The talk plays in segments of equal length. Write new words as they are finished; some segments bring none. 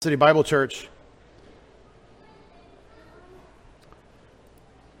City Bible Church.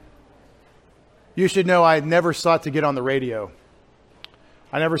 You should know I never sought to get on the radio.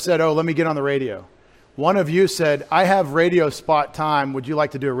 I never said, oh, let me get on the radio. One of you said, I have radio spot time. Would you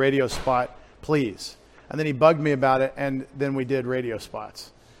like to do a radio spot, please? And then he bugged me about it, and then we did radio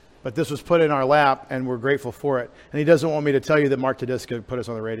spots. But this was put in our lap, and we're grateful for it. And he doesn't want me to tell you that Mark Tedesco put us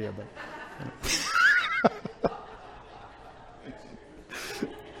on the radio. But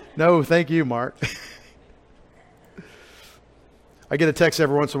No, thank you, Mark. I get a text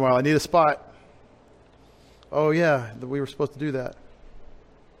every once in a while. I need a spot. Oh, yeah, we were supposed to do that.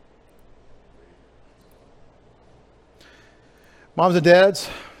 Moms and dads,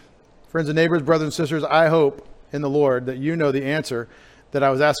 friends and neighbors, brothers and sisters, I hope in the Lord that you know the answer that I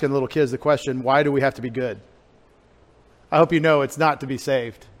was asking little kids, the question, why do we have to be good? I hope you know it's not to be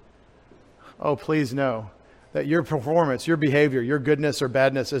saved. Oh, please know that your performance, your behavior, your goodness or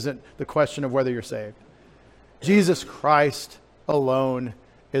badness isn't the question of whether you're saved. Jesus Christ alone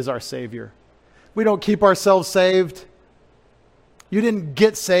is our Savior. We don't keep ourselves saved. You didn't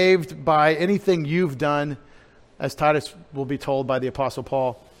get saved by anything you've done, as Titus will be told by the Apostle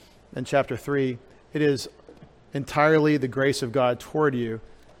Paul in chapter 3. It is entirely the grace of God toward you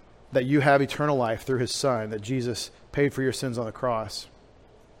that you have eternal life through His Son, that Jesus paid for your sins on the cross.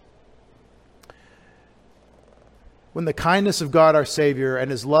 When the kindness of God our Savior and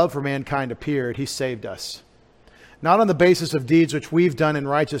His love for mankind appeared, He saved us. Not on the basis of deeds which we've done in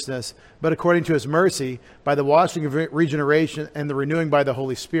righteousness, but according to His mercy, by the washing of regeneration and the renewing by the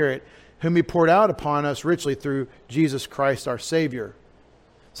Holy Spirit, whom He poured out upon us richly through Jesus Christ our Savior,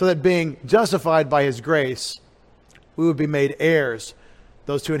 so that being justified by His grace, we would be made heirs,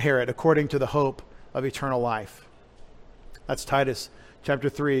 those to inherit, according to the hope of eternal life. That's Titus chapter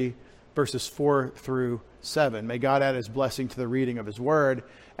 3, verses 4 through 7. May God add His blessing to the reading of His word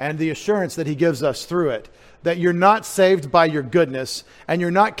and the assurance that He gives us through it, that you're not saved by your goodness and you're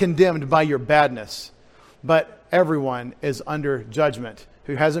not condemned by your badness, but everyone is under judgment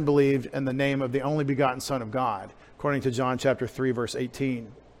who hasn't believed in the name of the only begotten Son of God, according to John chapter 3, verse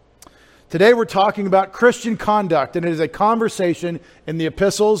 18. Today we're talking about Christian conduct, and it is a conversation in the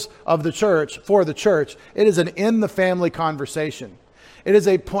epistles of the church, for the church. It is an in-the-family conversation. It is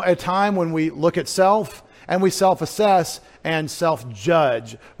a time when we look at self and we self-assess and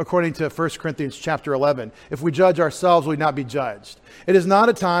self-judge, according to 1 Corinthians chapter 11. If we judge ourselves, we will not be judged. It is not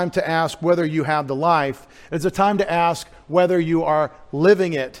a time to ask whether you have the life. It's a time to ask whether you are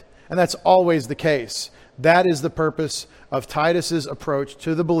living it. And that's always the case. That is the purpose of Titus's approach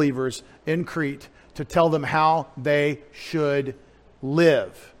to the believers in Crete, to tell them how they should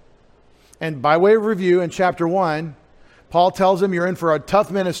live. And by way of review, in chapter 1, Paul tells them you're in for a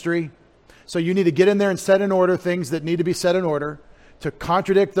tough ministry, so you need to get in there and set in order things that need to be set in order, to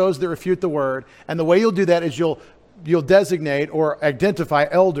contradict those that refute the word. And the way you'll do that is you'll designate or identify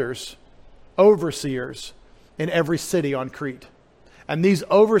elders, overseers in every city on Crete. And these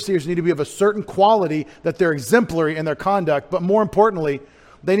overseers need to be of a certain quality, that they're exemplary in their conduct, but more importantly,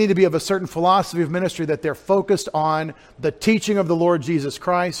 they need to be of a certain philosophy of ministry, that they're focused on the teaching of the Lord Jesus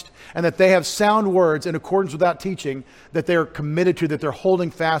Christ, and that they have sound words in accordance with that teaching that they're committed to, that they're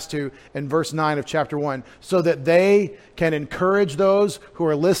holding fast to in verse 9 of chapter 1, so that they can encourage those who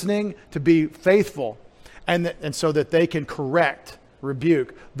are listening to be faithful, and so that they can correct,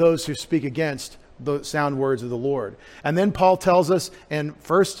 rebuke those who speak against the sound words of the Lord. And then Paul tells us in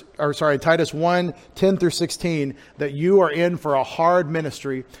Titus 1, 10 through 16, that you are in for a hard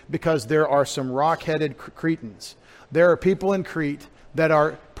ministry because there are some rock-headed Cretans. There are people in Crete that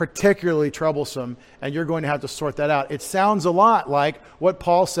are particularly troublesome, and you're going to have to sort that out. It sounds a lot like what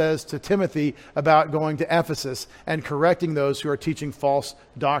Paul says to Timothy about going to Ephesus and correcting those who are teaching false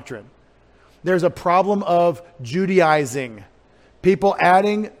doctrine. There's a problem of Judaizing. People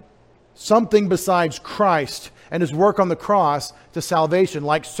adding something besides Christ and His work on the cross to salvation,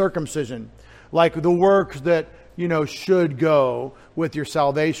 like circumcision, like the works that, should go with your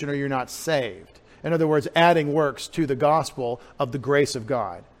salvation or you're not saved. In other words, adding works to the gospel of the grace of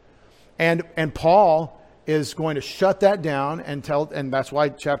God. And Paul is going to shut that down and that's why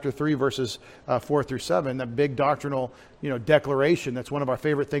chapter 3, verses 4 through 7, that big doctrinal, declaration, that's one of our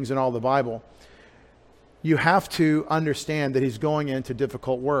favorite things in all the Bible. You have to understand that he's going into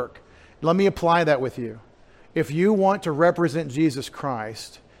difficult work. Let me apply that with you. If you want to represent Jesus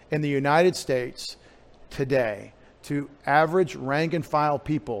Christ in the United States today to average rank and file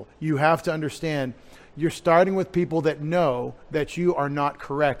people, you have to understand you're starting with people that know that you are not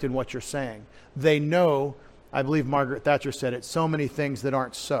correct in what you're saying. They know, I believe Margaret Thatcher said it, so many things that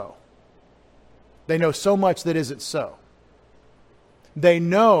aren't so. They know so much that isn't so. They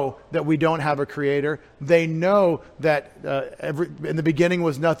know that we don't have a creator. They know that in the beginning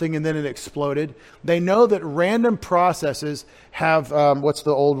was nothing and then it exploded. They know that random processes have, what's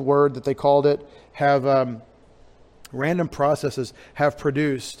the old word that they called it? Random processes have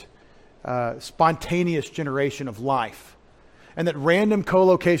produced spontaneous generation of life. And that random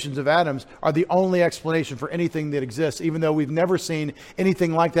co-locations of atoms are the only explanation for anything that exists, even though we've never seen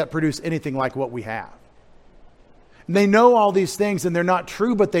anything like that produce anything like what we have. And they know all these things, and they're not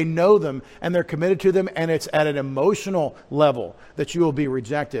true, but they know them, and they're committed to them, and it's at an emotional level that you will be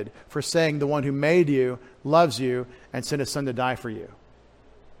rejected for saying the one who made you loves you and sent his son to die for you.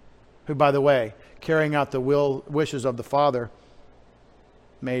 Who, by the way, carrying out the wishes of the Father,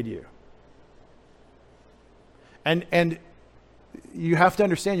 made you. And you have to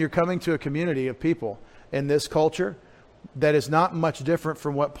understand, you're coming to a community of people in this culture that is not much different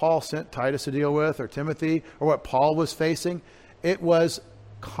from what Paul sent Titus to deal with, or Timothy, or what Paul was facing. It was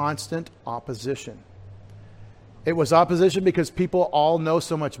constant opposition. It was opposition because people all know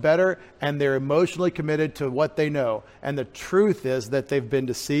so much better, and they're emotionally committed to what they know. And the truth is that they've been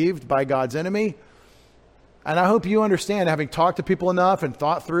deceived by God's enemy. And I hope you understand, having talked to people enough and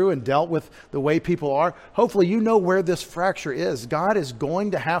thought through and dealt with the way people are, hopefully you know where this fracture is. God is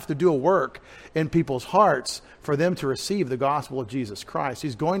going to have to do a work in people's hearts for them to receive the gospel of Jesus Christ.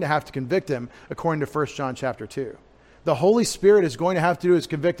 He's going to have to convict them according to 1 John chapter 2. The Holy Spirit is going to have to do his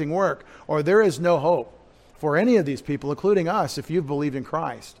convicting work, or there is no hope for any of these people, including us, if you've believed in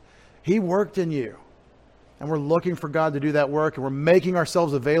Christ. He worked in you. And we're looking for God to do that work, and we're making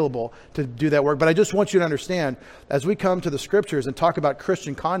ourselves available to do that work. But I just want you to understand, as we come to the scriptures and talk about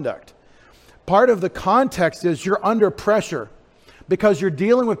Christian conduct, part of the context is you're under pressure because you're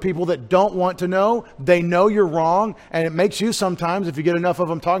dealing with people that don't want to know. They know you're wrong, and it makes you sometimes, if you get enough of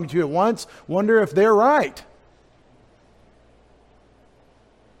them talking to you at once, wonder if they're right.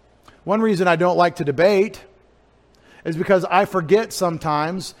 One reason I don't like to debate is because I forget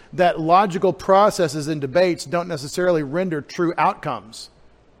sometimes that logical processes in debates don't necessarily render true outcomes.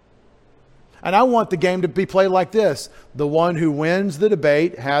 And I want the game to be played like this. The one who wins the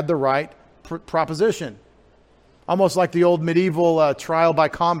debate had the right proposition. Almost like the old medieval trial by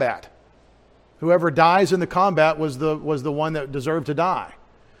combat. Whoever dies in the combat was the one that deserved to die.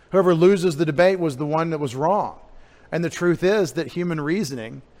 Whoever loses the debate was the one that was wrong. And the truth is that human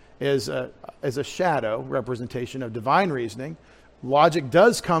reasoning is a shadow representation of divine reasoning. Logic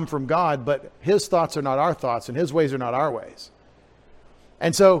does come from God, but his thoughts are not our thoughts, and his ways are not our ways.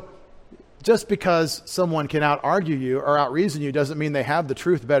 And so just because someone can out-argue you or out-reason you doesn't mean they have the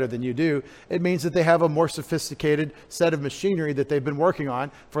truth better than you do. It means that they have a more sophisticated set of machinery that they've been working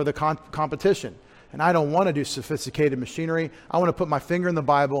on for the competition. And I don't want to do sophisticated machinery. I want to put my finger in the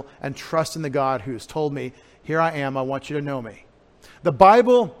Bible and trust in the God who has told me, here I am, I want you to know me. The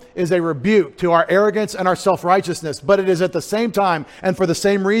Bible is a rebuke to our arrogance and our self-righteousness, but it is at the same time, and for the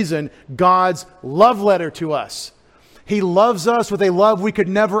same reason, God's love letter to us. He loves us with a love we could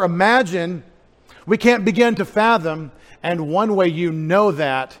never imagine, we can't begin to fathom, and one way you know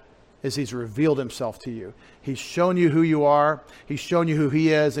that is he's revealed himself to you. He's shown you who you are, he's shown you who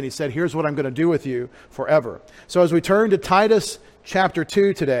he is, and he said, here's what I'm going to do with you forever. So as we turn to Titus chapter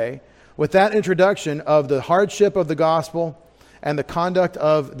 2 today, with that introduction of the hardship of the gospel, and the conduct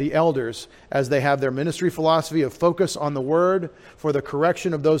of the elders as they have their ministry philosophy of focus on the word for the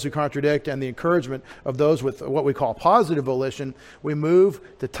correction of those who contradict and the encouragement of those with what we call positive volition, we move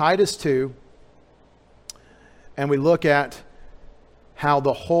to Titus 2 and we look at how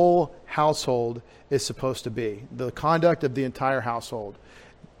the whole household is supposed to be, the conduct of the entire household.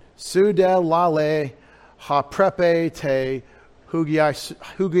 Sude lale ha prepe te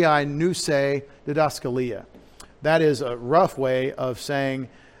hugiai nuse didaskalia. That is a rough way of saying,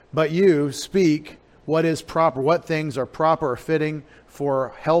 but you speak what is proper, what things are proper or fitting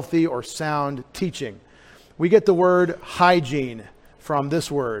for healthy or sound teaching. We get the word hygiene from this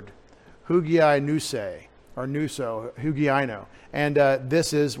word, hugiai nuse, or nuso, hugiaino. And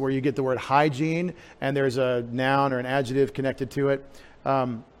this is where you get the word hygiene, and there's a noun or an adjective connected to it.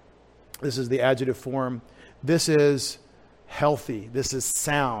 This is the adjective form. This is healthy. This is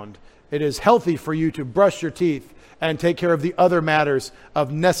sound. It is healthy for you to brush your teeth and take care of the other matters of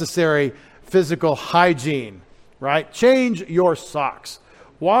necessary physical hygiene, right? Change your socks.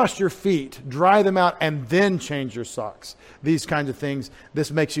 Wash your feet, dry them out, and then change your socks. These kinds of things.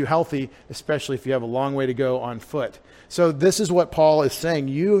 This makes you healthy, especially if you have a long way to go on foot. So this is what Paul is saying.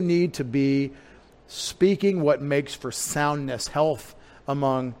 You need to be speaking what makes for soundness, health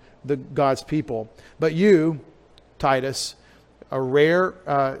among God's people. But you, Titus, a rare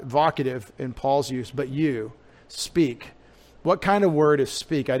vocative in Paul's use, but you speak What kind of word is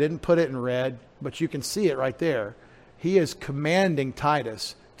speak? I didn't put it in red, but you can see it right there. He is commanding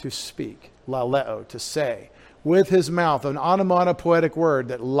Titus to speak, laleo, to say, with his mouth, an onomatopoetic word,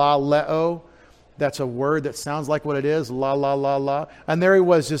 that laleo, that's a word that sounds like what it is, la, la, la, la. And there he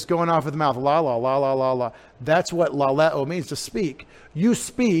was just going off with the mouth, la, la, la, la, la, la. That's what laleo means, to speak. You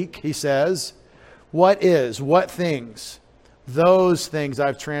speak, he says, what things? Those things,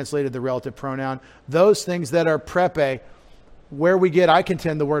 I've translated the relative pronoun, those things that are prepe, where we get, I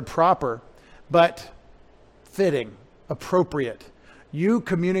contend, the word proper, but fitting, appropriate. You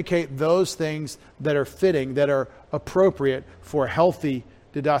communicate those things that are fitting, that are appropriate for healthy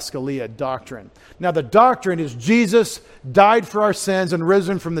didaskalia, doctrine. Now, the doctrine is Jesus died for our sins and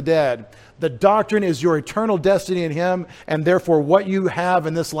risen from the dead. The doctrine is your eternal destiny in him, and therefore what you have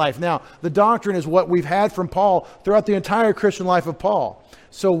in this life. Now, the doctrine is what we've had from Paul throughout the entire Christian life of Paul.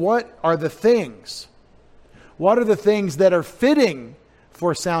 So what are the things? What are the things that are fitting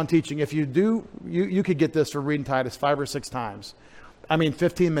for sound teaching? If you do, you could get this from reading Titus 5 or 6 times.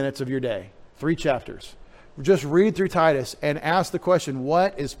 15 minutes of your day, 3 chapters. Just read through Titus and ask the question,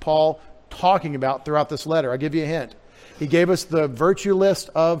 what is Paul talking about throughout this letter? I'll give you a hint. He gave us the virtue list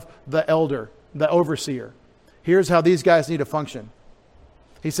of the elder, the overseer. Here's how these guys need to function.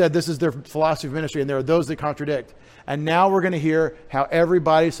 He said this is their philosophy of ministry, and there are those that contradict. And now we're going to hear how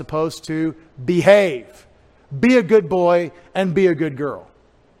everybody's supposed to behave. Be a good boy and be a good girl.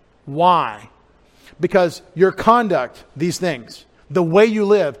 Why? Because your conduct, these things, the way you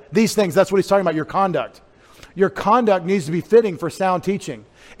live, these things, that's what he's talking about, your conduct. Your conduct needs to be fitting for sound teaching.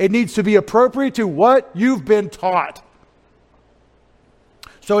 It needs to be appropriate to what you've been taught.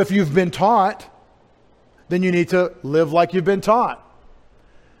 So if you've been taught, then you need to live like you've been taught.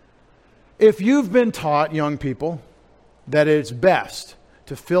 If you've been taught, young people, that it's best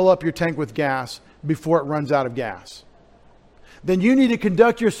to fill up your tank with gas before it runs out of gas, then you need to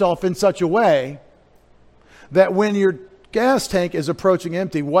conduct yourself in such a way that when your gas tank is approaching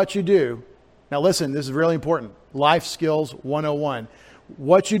empty, what you do, now listen, this is really important. Life skills 101.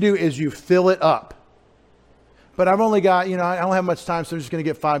 What you do is you fill it up. But I've only got, I don't have much time, so I'm just going to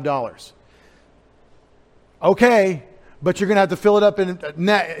get $5. Okay, but you're going to have to fill it up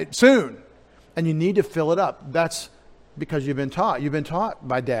soon. And you need to fill it up. That's because you've been taught. You've been taught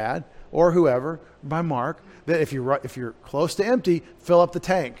by Dad or whoever, by Mark, that if you're close to empty, fill up the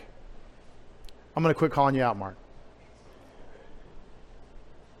tank. I'm going to quit calling you out, Mark.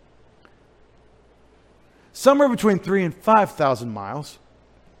 Somewhere between 3,000 and 5,000 miles,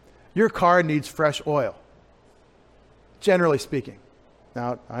 your car needs fresh oil, generally speaking.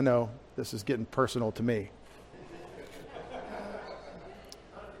 Now, I know this is getting personal to me.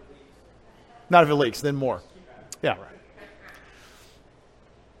 Not if it leaks, then more. Yeah, right.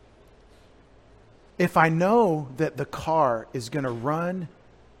 If I know that the car is going to run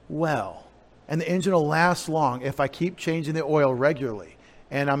well and the engine will last long if I keep changing the oil regularly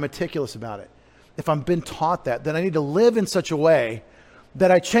and I'm meticulous about it, if I've been taught that, then I need to live in such a way that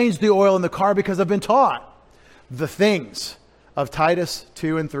I change the oil in the car because I've been taught. The things of Titus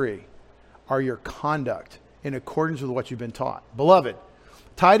 2 and 3 are your conduct in accordance with what you've been taught. Beloved,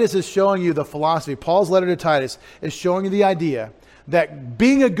 Titus is showing you the philosophy. Paul's letter to Titus is showing you the idea that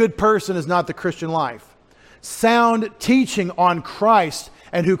being a good person is not the Christian life. Sound teaching on Christ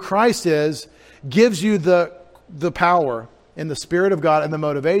and who Christ is gives you the power in the Spirit of God and the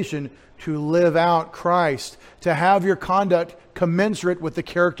motivation to live out Christ, to have your conduct commensurate with the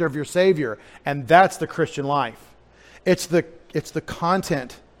character of your Savior. And that's the Christian life. It's the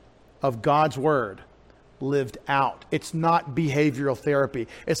content of God's Word lived out. It's not behavioral therapy.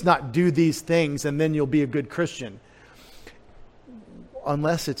 It's not do these things and then you'll be a good Christian.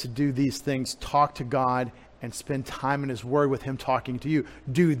 Unless it's do these things, talk to God and spend time in His Word with Him talking to you.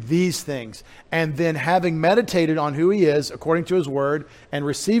 Do these things. And then having meditated on who He is according to His Word and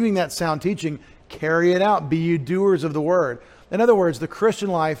receiving that sound teaching, carry it out. Be you doers of the Word. In other words, the Christian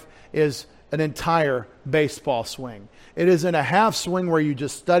life is an entire baseball swing. It isn't a half swing where you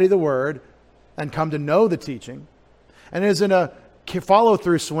just study the Word and come to know the teaching. And it isn't a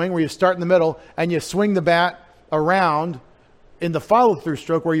follow-through swing where you start in the middle and you swing the bat around in the follow-through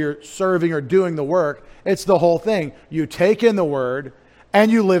stroke where you're serving or doing the work. It's the whole thing. You take in the Word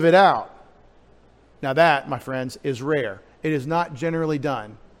and you live it out. Now that, my friends, is rare. It is not generally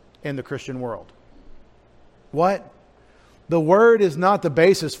done in the Christian world. What? The Word is not the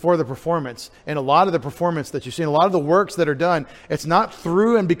basis for the performance. And a lot of the performance that you see, and a lot of the works that are done, it's not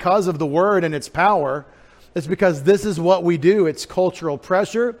through and because of the Word and its power. It's because this is what we do. It's cultural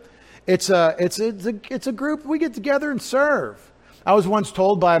pressure. It's a group we get together and serve. I was once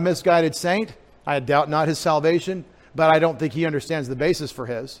told by a misguided saint, I doubt not his salvation, but I don't think he understands the basis for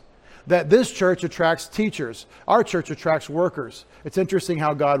his. That this church attracts teachers. Our church attracts workers. It's interesting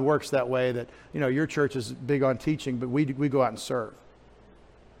how God works that way, that, your church is big on teaching, but we go out and serve.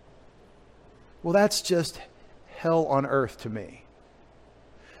 Well, that's just hell on earth to me.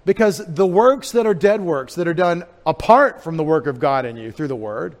 Because the works that are dead works, that are done apart from the work of God in you through the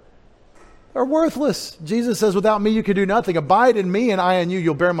Word, are worthless. Jesus says, without me you can do nothing. Abide in me and I in you,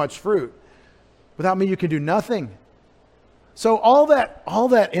 you'll bear much fruit. Without me you can do nothing. So all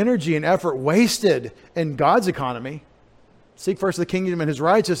that energy and effort wasted in God's economy, seek first the kingdom and his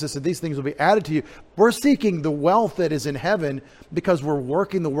righteousness, and these things will be added to you. We're seeking the wealth that is in heaven because we're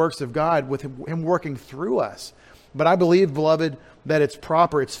working the works of God with him working through us. But I believe, beloved, that it's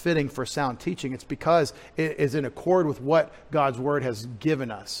proper, it's fitting for sound teaching. It's because it is in accord with what God's word has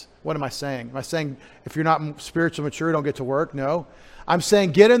given us. What am I saying? Am I saying if you're not spiritually mature, don't get to work? No. I'm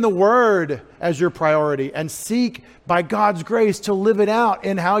saying get in the word as your priority and seek by God's grace to live it out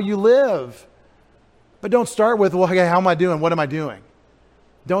in how you live. But don't start with, well, okay, how am I doing? What am I doing?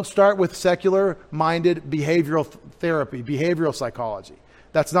 Don't start with secular-minded behavioral therapy, behavioral psychology.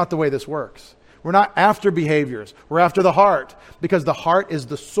 That's not the way this works. We're not after behaviors. We're after the heart, because the heart is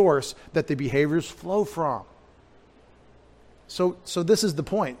the source that the behaviors flow from. So this is the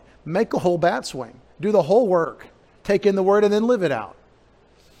point. Make a whole bat swing. Do the whole work. Take in the word and then live it out.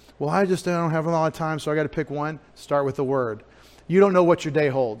 Well, I don't have a lot of time, so I got to pick one. Start with the word. You don't know what your day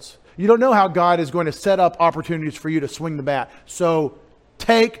holds. You don't know how God is going to set up opportunities for you to swing the bat. So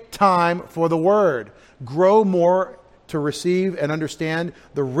take time for the word. Grow more to receive and understand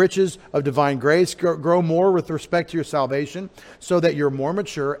the riches of divine grace. Grow more with respect to your salvation so that you're more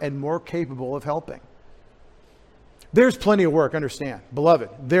mature and more capable of helping. There's plenty of work, understand. Beloved,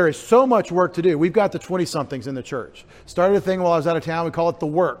 there is so much work to do. We've got the 20-somethings in the church. Started a thing while I was out of town. We call it the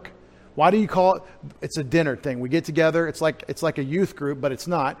work. Why do you call it? It's a dinner thing. We get together. It's like a youth group, but it's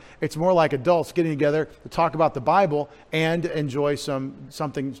not. It's more like adults getting together to talk about the Bible and enjoy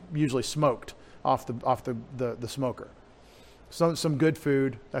something usually smoked off the smoker. Some good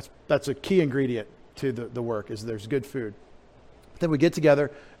food. That's a key ingredient to the work, is there's good food. Then we get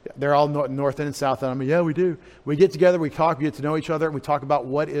together. They're all north end and south end. Yeah, we do. We get together, we talk, we get to know each other, and we talk about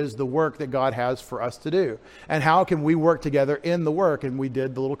what is the work that God has for us to do. And how can we work together in the work? And we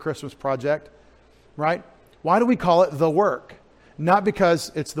did the little Christmas project, right? Why do we call it the work? Not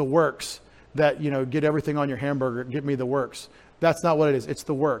because it's the works that, get everything on your hamburger, give me the works. That's not what it is. It's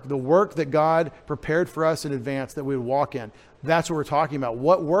the work. The work that God prepared for us in advance that we would walk in. That's what we're talking about.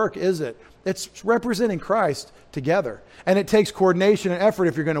 What work is it? It's representing Christ together. And it takes coordination and effort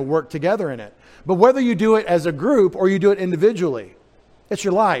if you're going to work together in it. But whether you do it as a group or you do it individually, it's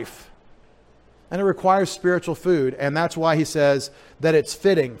your life. And it requires spiritual food. And that's why he says that it's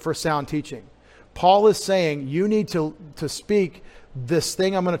fitting for sound teaching. Paul is saying you need to speak this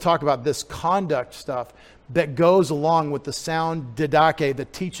thing I'm going to talk about, this conduct stuff that goes along with the sound didache, the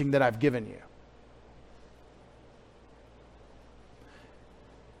teaching that I've given you.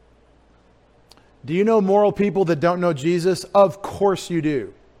 Do you know moral people that don't know Jesus? Of course you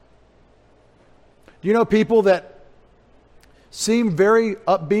do. Do you know people that seem very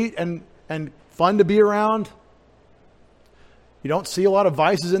upbeat and fun to be around? You don't see a lot of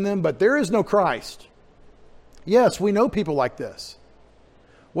vices in them, but there is no Christ. Yes, we know people like this.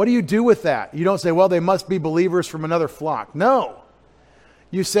 What do you do with that? You don't say, well, they must be believers from another flock. No.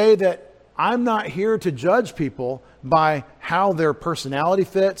 You say that I'm not here to judge people by how their personality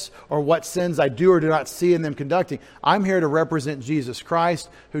fits or what sins I do or do not see in them conducting. I'm here to represent Jesus Christ,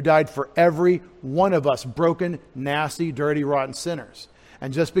 who died for every one of us broken, nasty, dirty, rotten sinners.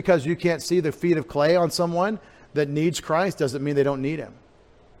 And just because you can't see the feet of clay on someone that needs Christ doesn't mean they don't need him.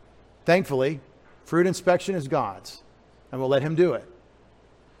 Thankfully, fruit inspection is God's, and we'll let him do it.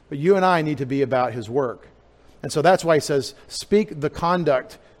 But you and I need to be about his work. And so that's why he says, speak the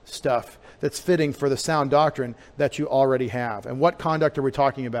conduct stuff that's fitting for the sound doctrine that you already have. And what conduct are we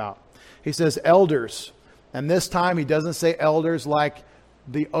talking about? He says elders. And this time he doesn't say elders like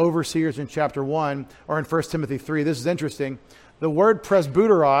the overseers in chapter 1 or in 1 Timothy 3. This is interesting. The word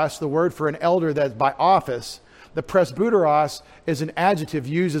presbyteros, the word for an elder that's by office, the presbyteros is an adjective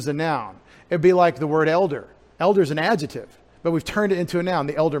used as a noun. It'd be like the word elder. Elder is an adjective, but we've turned it into a noun,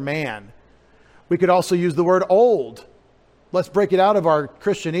 the elder man. We could also use the word old. Let's break it out of our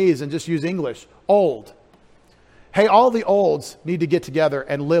Christianese and just use English. Old. Hey, all the olds need to get together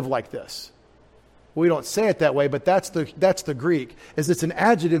and live like this. We don't say it that way, but that's the Greek. It's an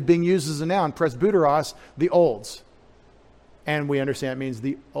adjective being used as a noun. Presbyteros, the olds. And we understand it means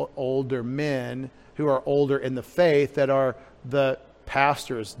the older men who are older in the faith, that are the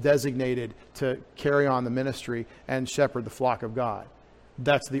pastors designated to carry on the ministry and shepherd the flock of God.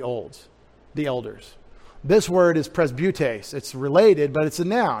 That's the elders. This word is presbytes. It's related, but it's a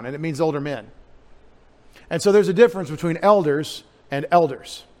noun, and it means older men. And so there's a difference between elders and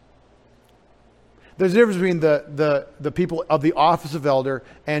elders. There's a difference between the people of the office of elder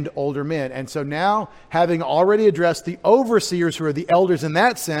and older men. And so now, having already addressed the overseers who are the elders in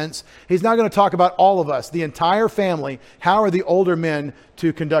that sense, he's now going to talk about all of us, the entire family. How are the older men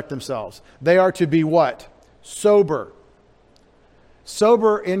to conduct themselves? They are to be what? Sober.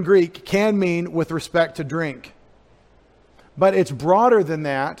 Sober in Greek can mean with respect to drink. But it's broader than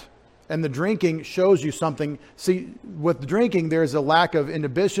that. And the drinking shows you something. See, with drinking, there's a lack of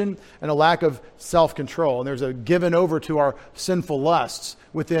inhibition and a lack of self-control. And there's a given over to our sinful lusts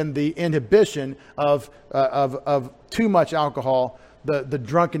within the inhibition of too much alcohol, the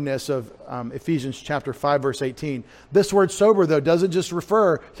drunkenness of Ephesians chapter 5, verse 18. This word sober, though, doesn't just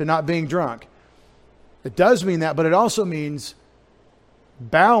refer to not being drunk. It does mean that, but it also means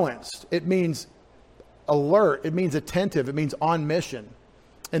balanced. It means alert. It means attentive. It means on mission.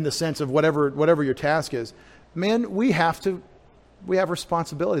 In the sense of whatever your task is. Men, we have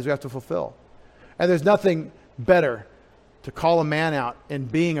responsibilities we have to fulfill. And there's nothing better to call a man out in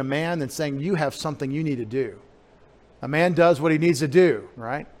being a man than saying you have something you need to do. A man does what he needs to do,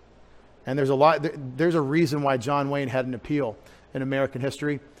 right? And there's a reason why John Wayne had an appeal in American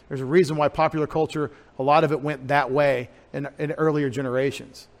history. There's a reason why popular culture, a lot of it went that way in earlier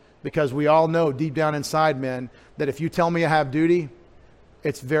generations. Because we all know deep down inside, men, that if you tell me I have duty,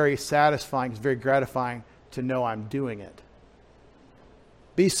 it's very satisfying, it's very gratifying to know I'm doing it.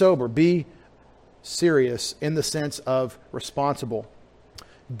 Be sober, be serious in the sense of responsible.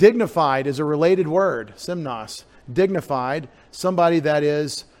 Dignified is a related word, simnos. Dignified, somebody that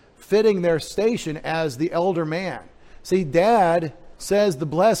is fitting their station as the elder man. See, Dad says the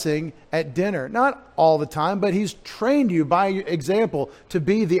blessing at dinner, not all the time, but he's trained you by example to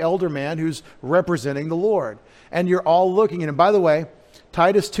be the elder man who's representing the Lord. And you're all looking at him. By the way,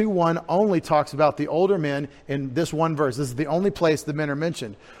 Titus 2:1 only talks about the older men in this one verse. This is the only place the men are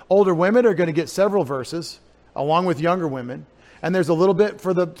mentioned. Older women are going to get several verses along with younger women. And there's a little bit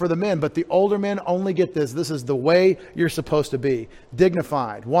for the men, but the older men only get this. This is the way you're supposed to be.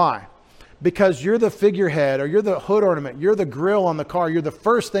 Dignified. Why? Because you're the figurehead, or you're the hood ornament. You're the grill on the car. You're the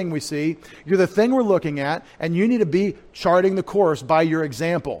first thing we see. You're the thing we're looking at. And you need to be charting the course by your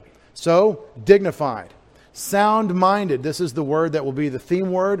example. So, dignified. Sound-minded. This is the word that will be the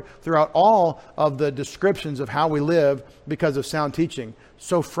theme word throughout all of the descriptions of how we live because of sound teaching.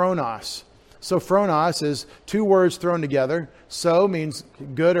 Sophronos. Sophronos is two words thrown together. So means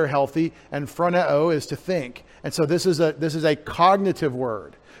good or healthy, and phroneo is to think. And so this is a cognitive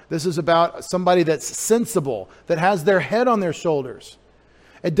word. This is about somebody that's sensible, that has their head on their shoulders.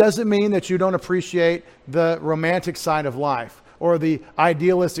 It doesn't mean that you don't appreciate the romantic side of life, or the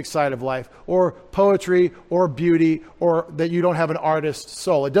idealistic side of life, or poetry, or beauty, or that you don't have an artist's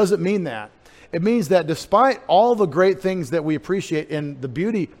soul. It doesn't mean that. It means that despite all the great things that we appreciate in the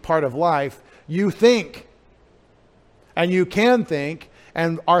beauty part of life, you think. And you can think,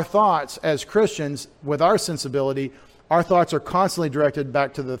 and our thoughts as Christians, with our sensibility, our thoughts are constantly directed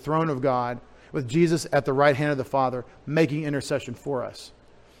back to the throne of God, with Jesus at the right hand of the Father, making intercession for us.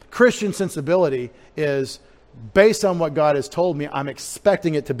 Christian sensibility is based on what God has told me. I'm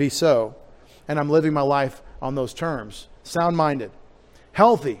expecting it to be so, and I'm living my life on those terms. Sound-minded.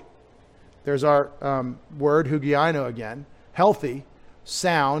 Healthy. There's our word, hugiaino again. Healthy,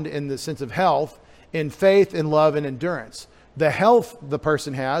 sound in the sense of health, in faith, in love, and endurance. The health the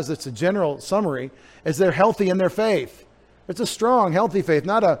person has, that's a general summary, is they're healthy in their faith. It's a strong, healthy faith,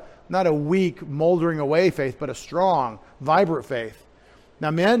 not a weak, moldering away faith, but a strong, vibrant faith.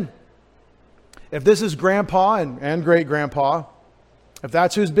 Now, men, if this is grandpa and great-grandpa, if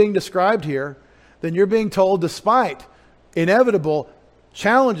that's who's being described here, then you're being told, despite inevitable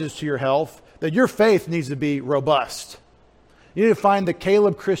challenges to your health, that your faith needs to be robust. You need to find the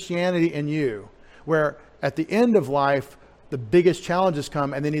Caleb Christianity in you, where at the end of life, the biggest challenges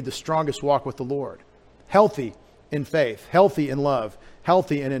come and they need the strongest walk with the Lord. Healthy in faith, healthy in love,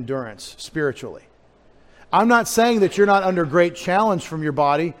 healthy in endurance spiritually. I'm not saying that you're not under great challenge from your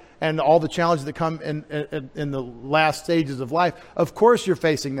body and all the challenges that come in the last stages of life. Of course you're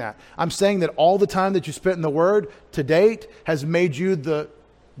facing that. I'm saying that all the time that you spent in the Word to date has made you the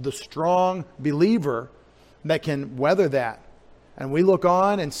strong believer that can weather that. And we look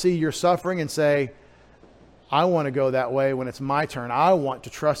on and see your suffering and say, I want to go that way when it's my turn. I want to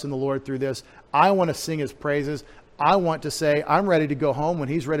trust in the Lord through this. I want to sing His praises. I want to say, I'm ready to go home when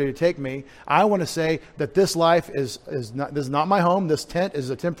he's ready to take me. I want to say that this life is not my home. This tent is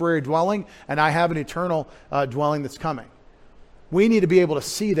a temporary dwelling, and I have an eternal dwelling that's coming. We need to be able to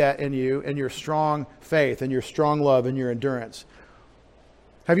see that in you, and your strong faith, and your strong love, and your endurance.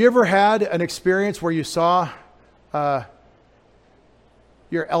 Have you ever had an experience where you saw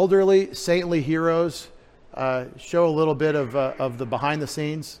your elderly, saintly heroes show a little bit of the behind the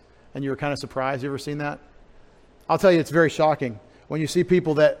scenes, and you were kind of surprised? You ever seen that? I'll tell you, it's very shocking when you see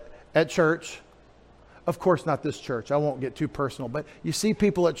people that at church, of course not this church, I won't get too personal, but you see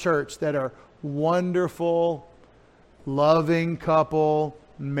people at church that are wonderful, loving couple,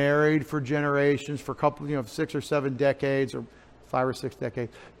 married for generations, for a couple, 6 or 7 decades, or 5 or 6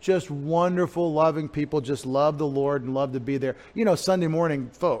 decades. Just wonderful, loving people, just love the Lord and love to be there. Sunday morning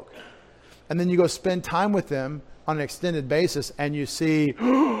folk. And then you go spend time with them on an extended basis and you see,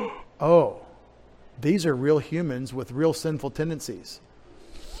 oh, these are real humans with real sinful tendencies.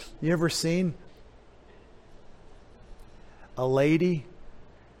 You ever seen a lady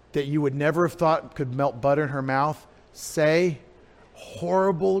that you would never have thought could melt butter in her mouth say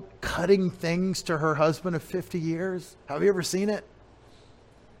horrible, cutting things to her husband of 50 years? Have you ever seen it?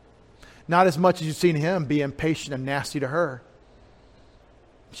 Not as much as you've seen him be impatient and nasty to her.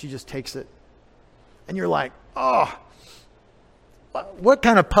 She just takes it. And you're like, oh, what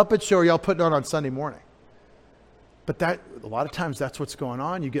kind of puppet show are y'all putting on Sunday morning? But that, a lot of times that's what's going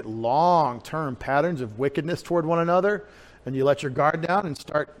on. You get long-term patterns of wickedness toward one another, and you let your guard down and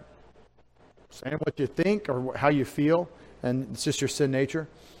start saying what you think or how you feel, and it's just your sin nature.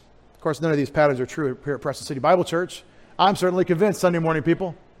 Of course, none of these patterns are true here at Preston City Bible Church. I'm certainly convinced, Sunday morning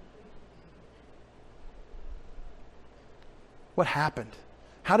people. What happened?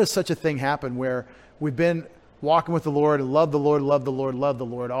 How does such a thing happen where we've been walking with the Lord and love the Lord, love the Lord, love the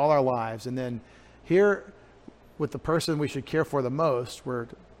Lord all our lives, and then here with the person we should care for the most, we're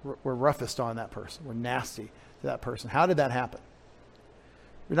roughest on that person. We're nasty to that person. How did that happen?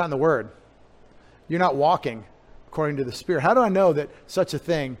 You're not in the Word. You're not walking according to the Spirit. How do I know that such a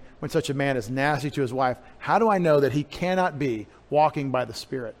thing, when such a man is nasty to his wife, how do I know that he cannot be walking by the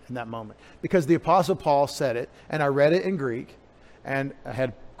Spirit in that moment? Because the Apostle Paul said it, and I read it in Greek, and I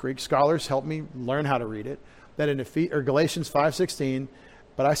had Greek scholars help me learn how to read it, that in Galatians 5:16,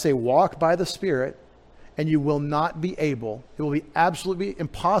 but I say walk by the Spirit, and you will not be able, it will be absolutely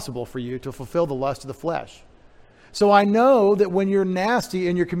impossible for you to fulfill the lust of the flesh. So I know that when you're nasty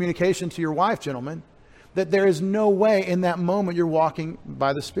in your communication to your wife, gentlemen, that there is no way in that moment you're walking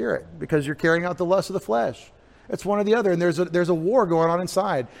by the Spirit because you're carrying out the lust of the flesh. It's one or the other, and there's a war going on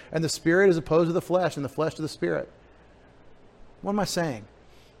inside, and the Spirit is opposed to the flesh, and the flesh to the Spirit. What am I saying?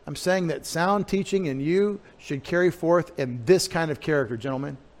 I'm saying that sound teaching in you should carry forth in this kind of character,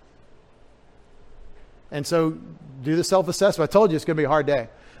 gentlemen. And so do the self-assessment. I told you it's going to be a hard day.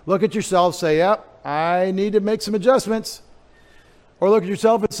 Look at yourself, say, yep, I need to make some adjustments. Or look at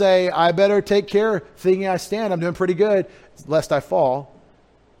yourself and say, I better take care, thinking I stand, I'm doing pretty good, lest I fall.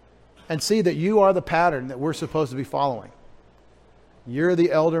 And see that you are the pattern that we're supposed to be following. You're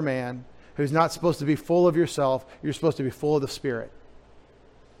the elder man who's not supposed to be full of yourself. You're supposed to be full of the Spirit.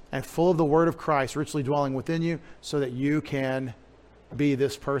 And full of the Word of Christ richly dwelling within you so that you can be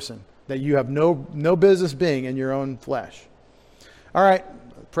this person that you have no business being in your own flesh. All right,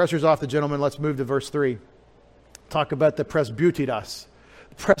 pressure's off the gentleman. Let's move to verse 3. Talk about the presbytidas.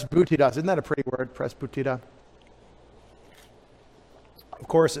 Presbytidas, isn't that a pretty word, presbytida? Of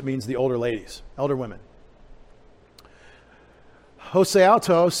course, it means the older ladies, elder women.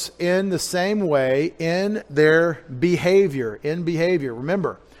 Hoseautos in the same way in their behavior.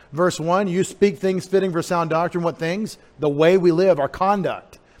 Remember, verse 1, you speak things fitting for sound doctrine. What things? The way we live, our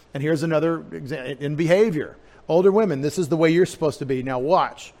conduct. And here's another example in behavior. Older women, this is the way you're supposed to be. Now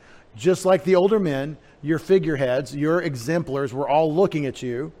watch. Just like the older men, your figureheads, your exemplars, we're all looking at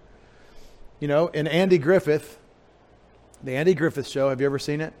you. In Andy Griffith, the Andy Griffith Show, have you ever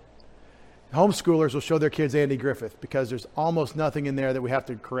seen it? Homeschoolers will show their kids Andy Griffith because there's almost nothing in there that we have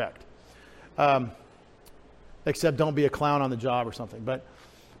to correct. Except don't be a clown on the job or something.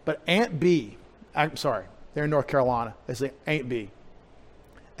 But Aunt B, I'm sorry, they're in North Carolina. They say Aunt B.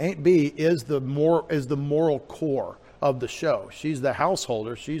 Aunt B is the moral core of the show. She's the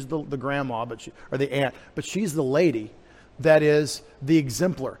householder. She's the grandma, or the aunt, but she's the lady that is the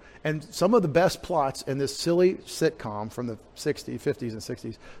exemplar. And some of the best plots in this silly sitcom from the 60s, 50s, and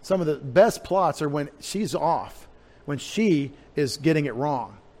 60s, some of the best plots are when she's off, when she is getting it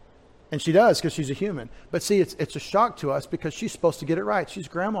wrong. And she does because she's a human. But see, it's a shock to us because she's supposed to get it right. She's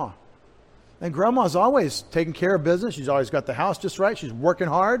grandma. And grandma's always taking care of business. She's always got the house just right. She's working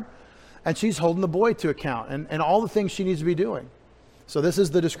hard. And she's holding the boy to account and all the things she needs to be doing. So this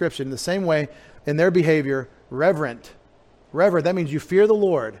is the description. In the same way, in their behavior, reverent. Reverent, that means you fear the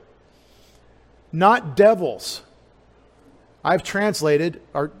Lord. Not devils. I've translated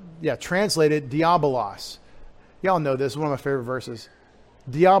diabolos. Y'all know this, one of my favorite verses.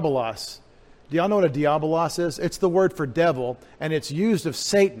 Diabolos. Do y'all know what a diabolos is? It's the word for devil, and it's used of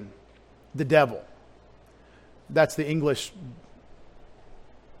Satan, the devil. That's the English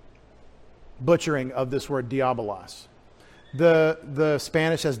butchering of this word diabolos. The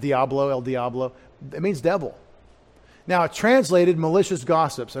Spanish has diablo, el diablo. It means devil. Now, it's translated malicious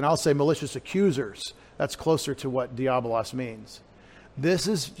gossips, and I'll say malicious accusers. That's closer to what diabolos means. This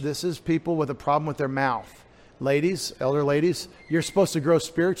is people with a problem with their mouth. Ladies, elder ladies, you're supposed to grow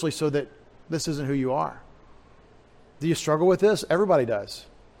spiritually so that this isn't who you are. Do you struggle with this? Everybody does.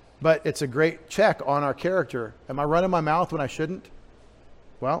 But it's a great check on our character. Am I running my mouth when I shouldn't?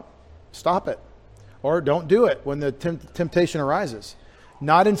 Well, stop it. Or don't do it when the temptation arises.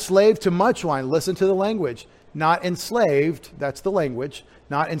 Not enslaved to much wine. Listen to the language. Not enslaved, that's the language.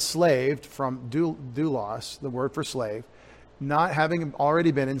 Not enslaved from doulos, the word for slave. Not having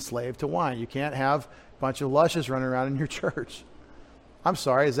already been enslaved to wine. You can't have a bunch of lushes running around in your church. I'm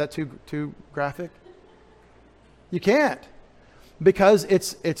sorry, is that too graphic? You can't. Because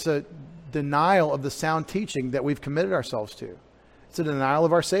it's a denial of the sound teaching that we've committed ourselves to. It's a denial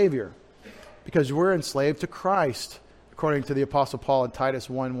of our Savior. Because we're enslaved to Christ, according to the Apostle Paul in Titus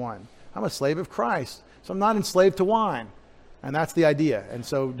 1:1. I'm a slave of Christ, so I'm not enslaved to wine. And that's the idea. And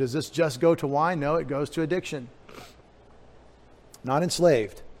so does this just go to wine? No, it goes to addiction. Not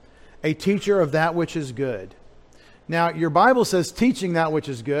enslaved. A teacher of that which is good. Now, your Bible says teaching that which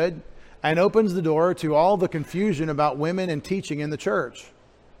is good and opens the door to all the confusion about women and teaching in the church.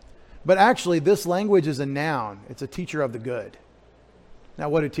 But actually, this language is a noun. It's a teacher of the good. Now,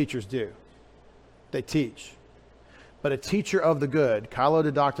 what do teachers do? They teach. But a teacher of the good, kailo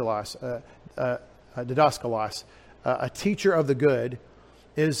didaskalos, a teacher of the good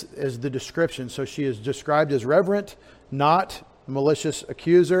is the description. So she is described as reverent, not malicious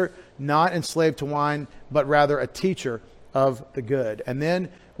accuser, not enslaved to wine, but rather a teacher of the good. And then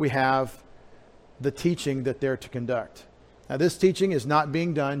we have the teaching that they're to conduct. Now, this teaching is not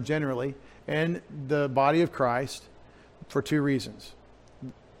being done generally in the body of Christ for two reasons: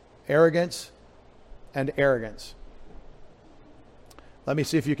 arrogance and arrogance. Let me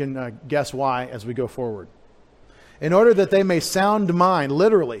see if you can guess why as we go forward. In order that they may sound mind,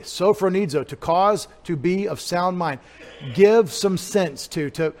 literally, sophronizo, to cause to be of sound mind, give some sense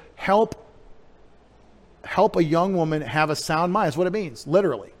to help a young woman have a sound mind. That's what it means,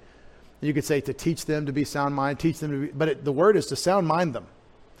 literally. You could say to teach them to be sound mind, teach them to be, but the word is to sound mind them.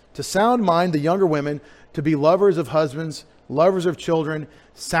 To sound mind the younger women to be lovers of husbands, lovers of children,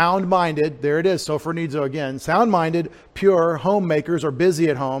 sound-minded, there it is, sophronizo again, sound-minded, pure, homemakers or busy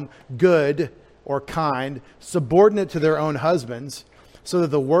at home, good or kind, subordinate to their own husbands, so that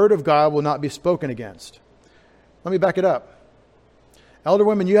the word of God will not be spoken against. Let me back it up. Elder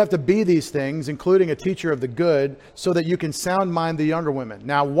women, you have to be these things, including a teacher of the good, so that you can sound mind the younger women.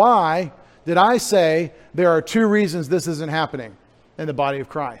 Now, why did I say there are two reasons this isn't happening in the body of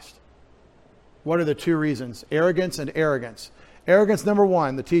Christ? What are the two reasons? Arrogance and arrogance. Arrogance, number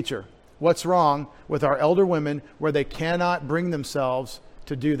one, the teacher. What's wrong with our elder women where they cannot bring themselves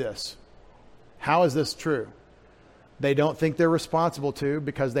to do this? How is this true? They don't think they're responsible to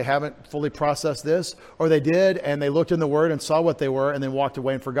because they haven't fully processed this, or they did and they looked in the Word and saw what they were and then walked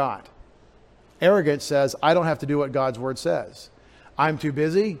away and forgot. Arrogance says, I don't have to do what God's Word says. I'm too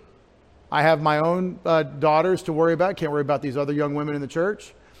busy. I have my own daughters to worry about. Can't worry about these other young women in the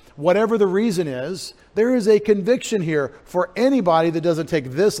church. Whatever the reason is, there is a conviction here for anybody that doesn't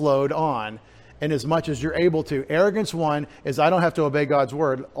take this load on in as much as you're able to. Arrogance, one, is I don't have to obey God's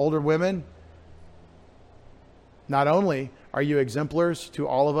Word. Older women, not only are you exemplars to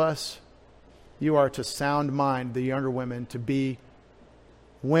all of us, you are to sound mind the younger women to be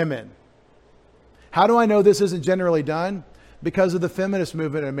women. How do I know this isn't generally done? Because of the feminist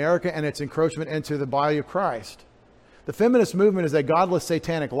movement in America and its encroachment into the body of Christ. The feminist movement is a godless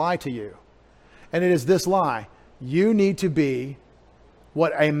satanic lie to you. And it is this lie: you need to be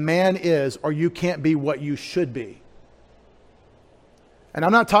what a man is, or you can't be what you should be. And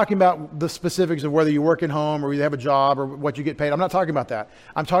I'm not talking about the specifics of whether you work at home or you have a job or what you get paid. I'm not talking about that.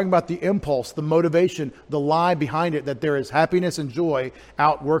 I'm talking about the impulse, the motivation, the lie behind it, that there is happiness and joy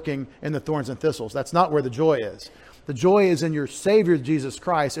out working in the thorns and thistles. That's not where the joy is. The joy is in your Savior, Jesus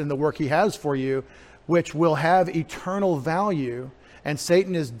Christ, and the work He has for you, which will have eternal value. And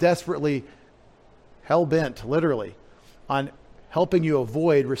Satan is desperately hell-bent, literally, on helping you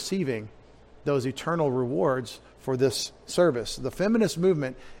avoid receiving those eternal rewards for this service. The feminist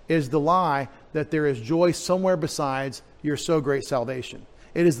movement is the lie that there is joy somewhere besides your so great salvation.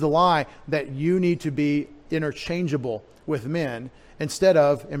 It is the lie that you need to be interchangeable with men instead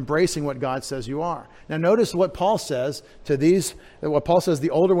of embracing what God says you are. Now notice what Paul says to these, what Paul says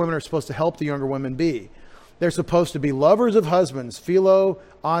the older women are supposed to help the younger women be. They're supposed to be lovers of husbands,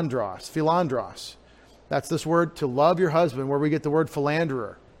 philandros. That's this word, to love your husband, where we get the word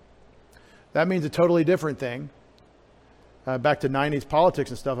philanderer. That means a totally different thing. Back to 90s politics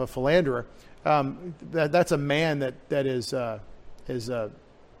and stuff, a philanderer. That's a man that is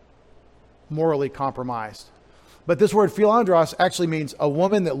morally compromised. But this word philandros actually means a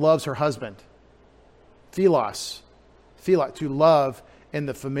woman that loves her husband. Philos, to love in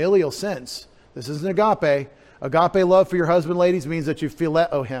the familial sense. This isn't agape. Agape love for your husband, ladies, means that you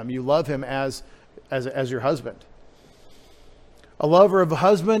phileo him. You love him as your husband. A lover of a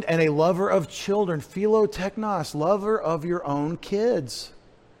husband and a lover of children. Philoteknos, lover of your own kids.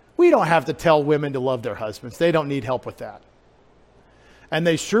 We don't have to tell women to love their husbands. They don't need help with that. And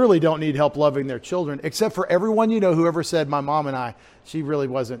they surely don't need help loving their children, except for everyone you know who ever said, my mom and I, she really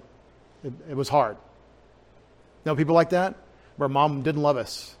wasn't, it was hard. You know people like that? Where mom didn't love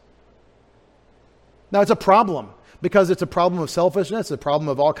us. Now, it's a problem because it's a problem of selfishness, a problem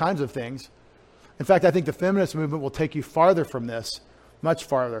of all kinds of things. In fact, I think the feminist movement will take you farther from this, much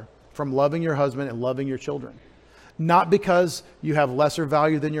farther, from loving your husband and loving your children. Not because you have lesser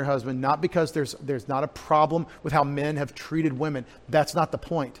value than your husband, not because there's not a problem with how men have treated women. That's not the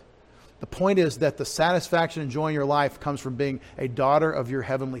point. The point is that the satisfaction and joy in your life comes from being a daughter of your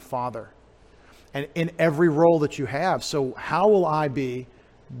heavenly Father. And in every role that you have. So how will I be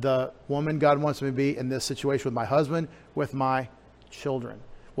the woman God wants me to be in this situation with my husband, with my children?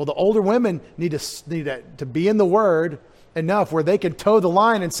 Well, the older women need to be in the Word enough where they can toe the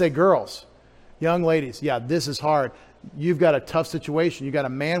line and say, girls, young ladies, yeah, this is hard. You've got a tough situation. You've got a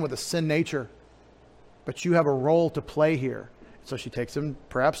man with a sin nature, but you have a role to play here. So she takes them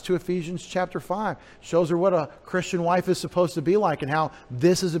perhaps to Ephesians chapter 5, shows her what a Christian wife is supposed to be like and how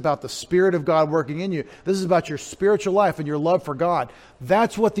this is about the Spirit of God working in you. This is about your spiritual life and your love for God.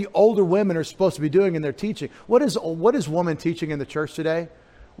 That's what the older women are supposed to be doing in their teaching. What is woman teaching in the church today?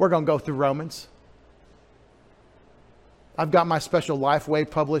 We're going to go through Romans. I've got my special Lifeway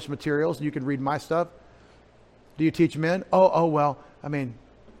published materials. You can read my stuff. Do you teach men? Oh, well, I mean,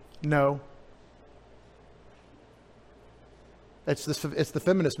 no. It's the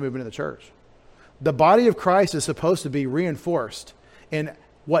feminist movement in the church. The body of Christ is supposed to be reinforced in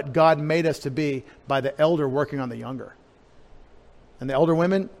what God made us to be by the elder working on the younger. And the elder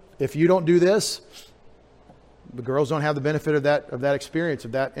women, if you don't do this, the girls don't have the benefit of that experience,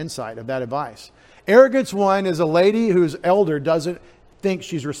 of that insight, of that advice. Arrogance one is a lady whose elder doesn't think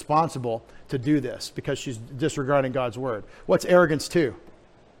she's responsible to do this because she's disregarding God's word. What's arrogance two?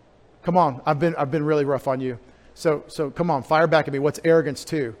 Come on, I've been really rough on you. So come on, fire back at me. What's arrogance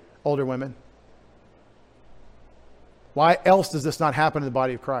two, older women? Why else does this not happen in the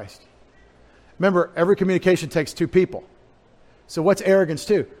body of Christ? Remember, every communication takes two people. So what's arrogance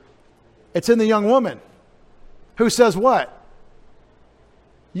two? It's in the young woman who says what?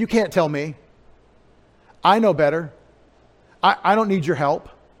 You can't tell me. I know better. I don't need your help.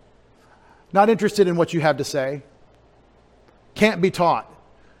 Not interested in what you have to say. Can't be taught.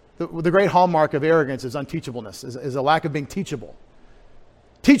 The great hallmark of arrogance is unteachableness, is a lack of being teachable.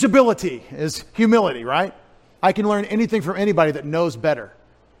 Teachability is humility, right? I can learn anything from anybody that knows better.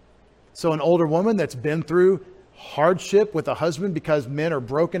 So an older woman that's been through hardship with a husband because men are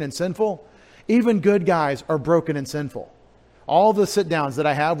broken and sinful, even good guys are broken and sinful. All the sit-downs that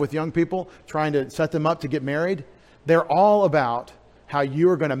I have with young people trying to set them up to get married, they're all about how you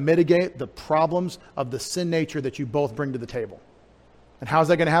are going to mitigate the problems of the sin nature that you both bring to the table. And how's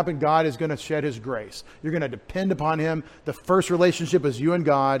that going to happen? God is going to shed his grace. You're going to depend upon him. The first relationship is you and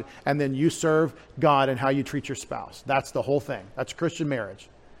God, and then you serve God and how you treat your spouse. That's the whole thing. That's Christian marriage.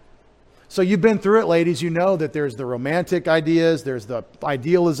 So you've been through it, ladies. You know that there's the romantic ideas, there's the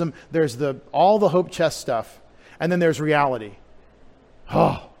idealism, there's all the hope chest stuff, and then there's reality.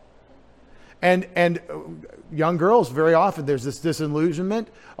 Oh. And young girls, very often there's this disillusionment.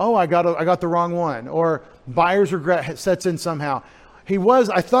 Oh, I got the wrong one. Or buyer's regret sets in somehow.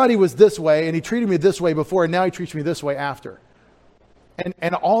 I thought he was this way, and he treated me this way before, and now he treats me this way after.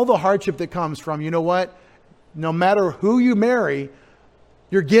 And all the hardship that comes from, you know what? No matter who you marry,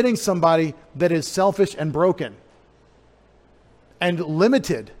 you're getting somebody that is selfish and broken and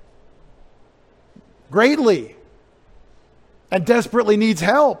limited greatly and desperately needs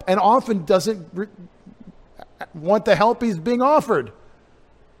help and often doesn't want the help he's being offered.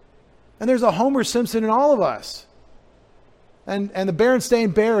 And there's a Homer Simpson in all of us. And the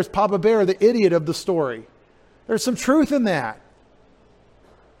Berenstain Bear is Papa Bear, the idiot of the story. There's some truth in that.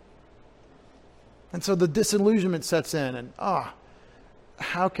 And so the disillusionment sets in, and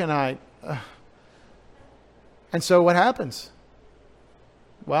how can I? And so what happens?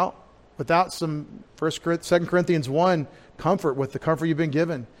 Well, without some 2 Corinthians 1 comfort with the comfort you've been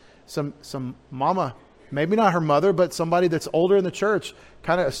given, some mama, maybe not her mother, but somebody that's older in the church,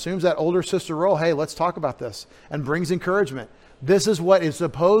 kind of assumes that older sister role. Hey, let's talk about this, and brings encouragement. This is what is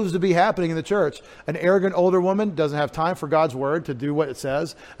supposed to be happening in the church. An arrogant older woman doesn't have time for God's word to do what it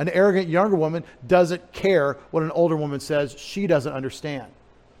says. An arrogant younger woman doesn't care what an older woman says. She doesn't understand.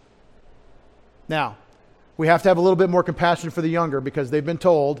 Now, we have to have a little bit more compassion for the younger, because they've been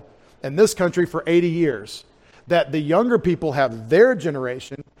told in this country for 80 years that the younger people have their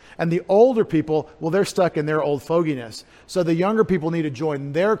generation, and the older people, well, they're stuck in their old foginess. So the younger people need to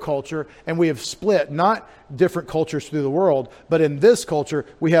join their culture, and we have split, not different cultures through the world, but in this culture,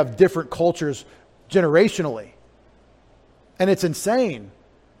 we have different cultures generationally. And it's insane,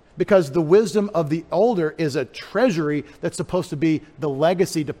 because the wisdom of the older is a treasury that's supposed to be the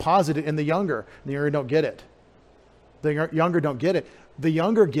legacy deposited in the younger. The younger don't get it. The younger don't get it. The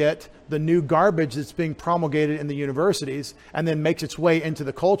younger get the new garbage that's being promulgated in the universities and then makes its way into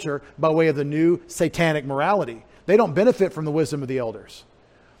the culture by way of the new satanic morality. They don't benefit from the wisdom of the elders.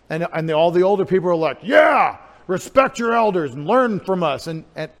 And all the older people are like, yeah, respect your elders and learn from us. And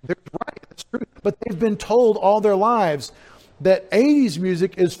they're right, that's true. But they've been told all their lives that 80s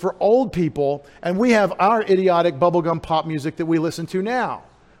music is for old people, and we have our idiotic bubblegum pop music that we listen to now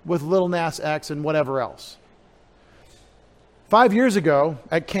with Lil Nas X and whatever else. 5 years ago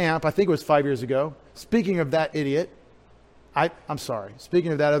at camp, I think it was 5 years ago, speaking of that idiot,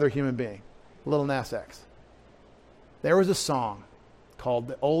 speaking of that other human being, Lil Nas X, there was a song called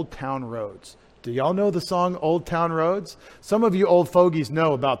the Old Town Roads. Do y'all know the song Old Town Roads? Some of you old fogies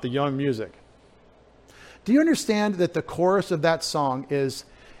know about the young music. Do you understand that the chorus of that song is,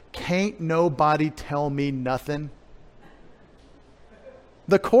 "Can't nobody tell me nothing"?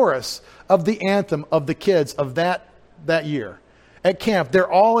 The chorus of the anthem of the kids of that year. At camp,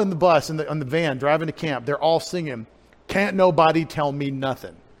 they're all in the bus, on the van, driving to camp. They're all singing, "Can't nobody tell me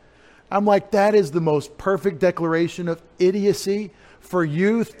nothing." I'm like, that is the most perfect declaration of idiocy for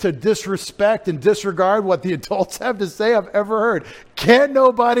youth to disrespect and disregard what the adults have to say I've ever heard. Can't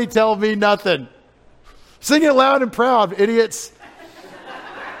nobody tell me nothing. Sing it loud and proud, idiots.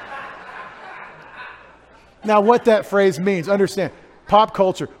 Now, what that phrase means, understand, pop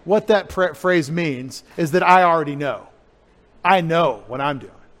culture, what that phrase means is that I already know. I know what I'm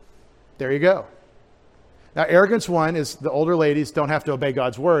doing. There you go. Now, arrogance 1 is the older ladies don't have to obey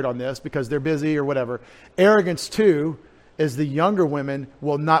God's word on this because they're busy or whatever. Arrogance 2 is the younger women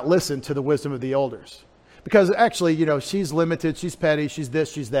will not listen to the wisdom of the elders. Because actually, she's limited, she's petty, she's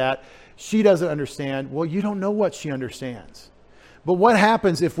this, she's that. She doesn't understand. Well, you don't know what she understands. But what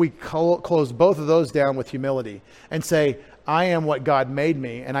happens if we close both of those down with humility and say, I am what God made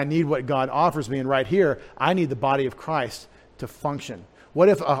me, and I need what God offers me, and right here, I need the body of Christ to function. What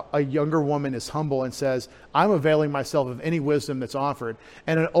if a younger woman is humble and says, I'm availing myself of any wisdom that's offered,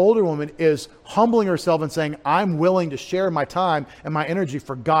 and an older woman is humbling herself and saying, I'm willing to share my time and my energy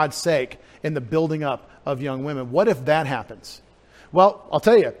for God's sake in the building up of young women? What if that happens? Well, I'll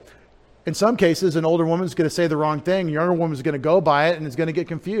tell you, in some cases, an older woman's going to say the wrong thing, a younger woman's going to go by it and is going to get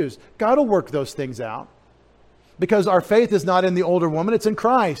confused. God will work those things out. Because our faith is not in the older woman, it's in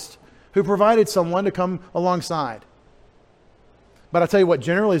Christ, who provided someone to come alongside. But I'll tell you what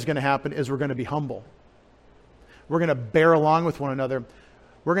generally is going to happen is we're going to be humble. We're going to bear along with one another.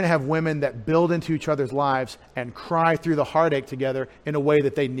 We're going to have women that build into each other's lives and cry through the heartache together in a way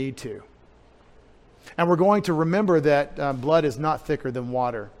that they need to. And we're going to remember that blood is not thicker than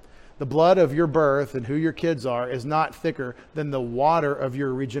water. The blood of your birth and who your kids are is not thicker than the water of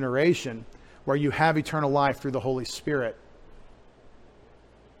your regeneration, where you have eternal life through the Holy Spirit.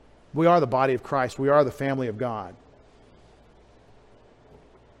 We are the body of Christ. We are the family of God.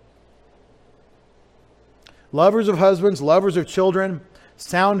 Lovers of husbands, lovers of children,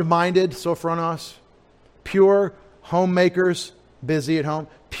 sound-minded, sophronos, pure, homemakers, busy at home.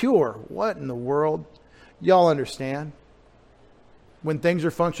 Pure, what in the world? Y'all understand. When things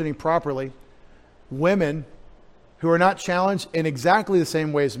are functioning properly, women who are not challenged in exactly the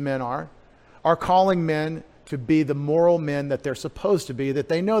same ways men are calling men to be the moral men that they're supposed to be, that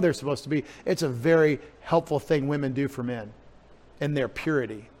they know they're supposed to be. It's a very helpful thing women do for men in their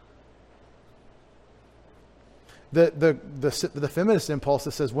purity. The feminist impulse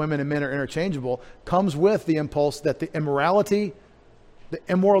that says women and men are interchangeable comes with the impulse that the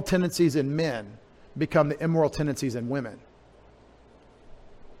immoral tendencies in men become the immoral tendencies in women.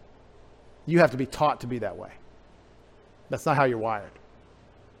 You have to be taught to be that way. That's not how you're wired.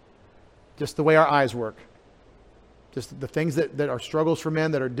 Just the way our eyes work. Just the things that are struggles for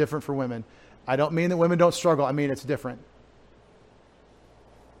men that are different for women. I don't mean that women don't struggle. I mean it's different.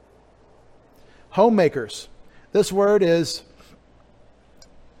 Homemakers. This word is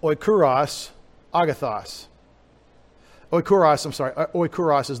oikuros agathos.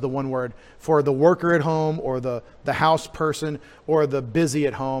 Oikuros is the one word for the worker at home or the house person or the busy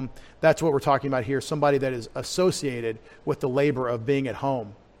at home. That's what we're talking about here. Somebody that is associated with the labor of being at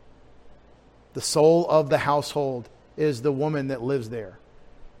home. The soul of the household is the woman that lives there.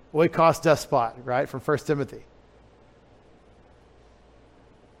 Oikos despot, right, from 1 Timothy.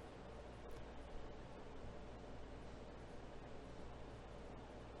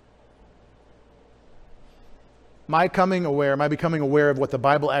 My becoming aware of what the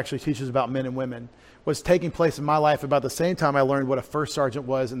Bible actually teaches about men and women was taking place in my life about the same time I learned what a first sergeant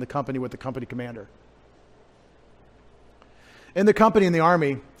was in the company with the company commander. In the company in the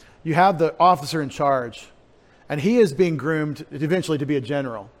Army, you have the officer in charge, and he is being groomed eventually to be a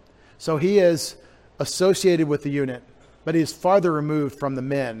general. So he is associated with the unit, but he is farther removed from the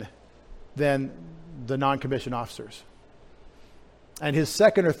men than the non-commissioned officers. And his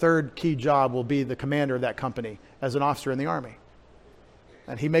second or third key job will be the commander of that company as an officer in the Army.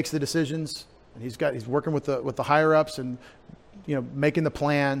 And he makes the decisions, and he's working with the higher ups and making the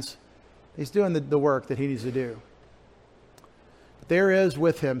plans. He's doing the work that he needs to do. But there is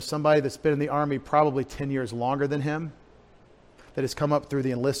with him somebody that's been in the Army probably 10 years longer than him that has come up through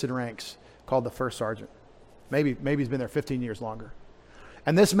the enlisted ranks called the first sergeant. Maybe he's been there 15 years longer.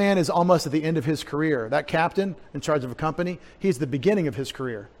 And this man is almost at the end of his career. That captain in charge of a company, he's the beginning of his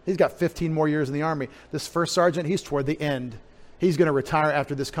career. He's got 15 more years in the Army. This first sergeant, he's toward the end. He's going to retire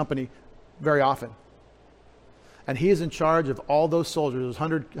after this company very often. And he is in charge of all those soldiers, those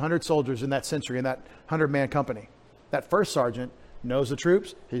 100 soldiers in that century, in that 100-man company. That first sergeant knows the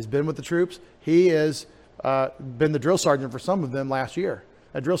troops. He's been with the troops. He has been the drill sergeant for some of them last year,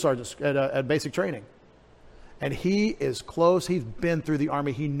 at drill sergeants at basic training. And he is close. He's been through the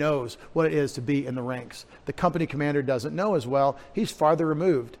Army. He knows what it is to be in the ranks. The company commander doesn't know as well. He's farther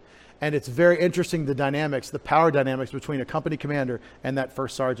removed. And it's very interesting, the dynamics, the power dynamics between a company commander and that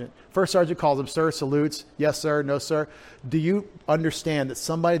first sergeant. First sergeant calls him sir, salutes, yes sir, no sir. Do you understand that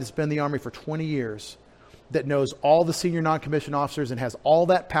somebody that's been in the Army for 20 years, that knows all the senior non-commissioned officers and has all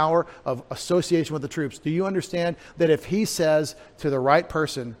that power of association with the troops, do you understand that if he says to the right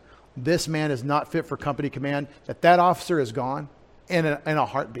person, this man is not fit for company command, that officer is gone in a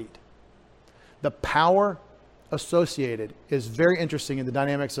heartbeat? The power associated is very interesting in the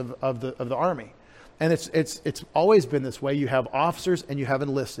dynamics of the Army. And it's always been this way. You have officers and you have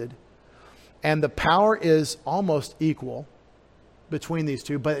enlisted. And the power is almost equal between these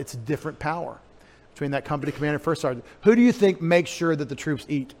two, but it's different power between that company commander and first sergeant. Who do you think makes sure that the troops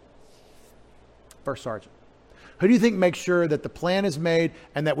eat? First sergeant. Who do you think makes sure that the plan is made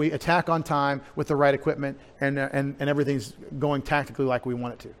and that we attack on time with the right equipment and everything's going tactically like we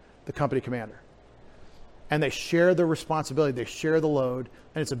want it to? The company commander. And they share the responsibility. They share the load,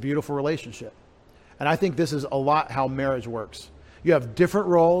 and it's a beautiful relationship. And I think this is a lot how marriage works. You have different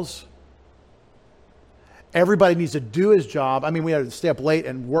roles. Everybody needs to do his job. I mean, we have to stay up late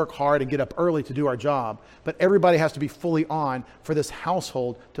and work hard and get up early to do our job. But everybody has to be fully on for this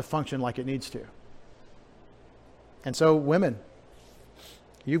household to function like it needs to. And so, women,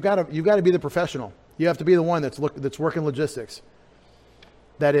 you've got to be the professional. You have to be the one that's working logistics,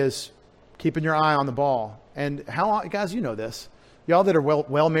 that is keeping your eye on the ball. And how, guys, you know this. Y'all that are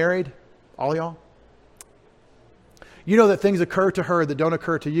well married, all y'all, you know that things occur to her that don't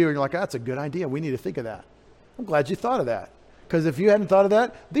occur to you, and you're like, that's a good idea. We need to think of that. I'm glad you thought of that, because if you hadn't thought of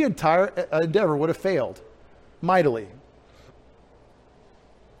that, the entire endeavor would have failed mightily.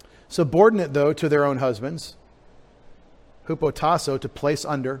 Subordinate, though, to their own husbands. Hupotasso, to place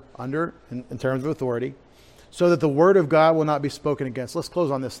under in terms of authority, so that the word of God will not be spoken against. Let's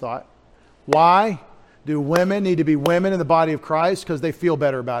close on this thought. Why do women need to be women in the body of Christ? Because they feel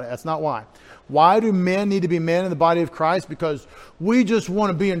better about it. That's not why. Why do men need to be men in the body of Christ? Because we just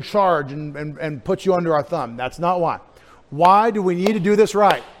want to be in charge and put you under our thumb. That's not why. Why do we need to do this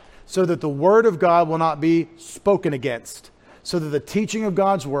right? So that the word of God will not be spoken against. So that the teaching of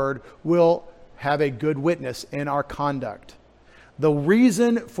God's word will have a good witness in our conduct. The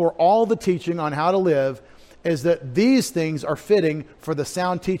reason for all the teaching on how to live is that these things are fitting for the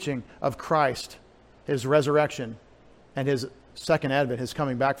sound teaching of Christ His resurrection, and His second advent, His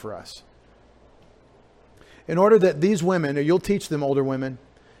coming back for us. In order that these women, or you'll teach them, older women,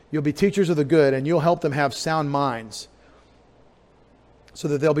 you'll be teachers of the good, and you'll help them have sound minds so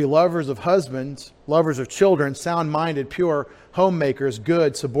that they'll be lovers of husbands, lovers of children, sound-minded, pure, homemakers,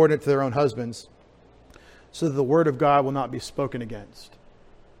 good, subordinate to their own husbands, so that the word of God will not be spoken against.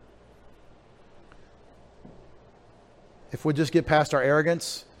 If we just get past our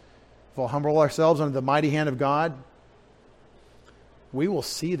arrogance, if we'll humble ourselves under the mighty hand of God, we will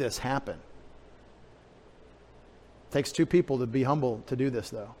see this happen. It takes two people to be humble to do this,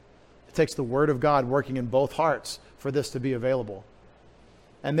 though. It takes the word of God working in both hearts for this to be available.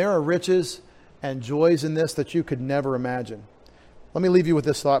 And there are riches and joys in this that you could never imagine. Let me leave you with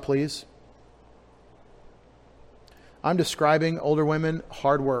this thought, please. I'm describing, older women,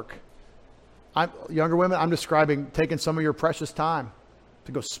 hard work. Younger women, I'm describing taking some of your precious time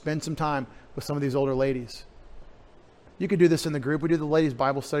to go spend some time with some of these older ladies. You could do this in the group. We do the ladies'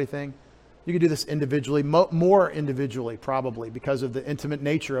 Bible study thing. You could do this individually, more individually probably, because of the intimate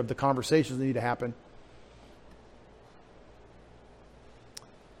nature of the conversations that need to happen.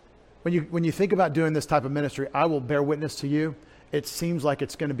 When you think about doing this type of ministry, I will bear witness to you, it seems like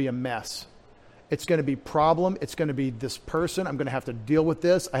it's going to be a mess. It's going to be problem. It's going to be this person. I'm going to have to deal with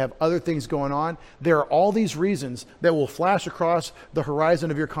this. I have other things going on. There are all these reasons that will flash across the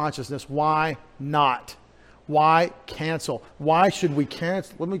horizon of your consciousness. Why not? Why cancel? Why should we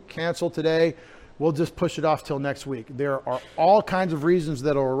cancel? Let me cancel today. We'll just push it off till next week. There are all kinds of reasons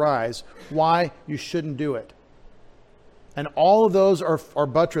that will arise why you shouldn't do it. And all of those are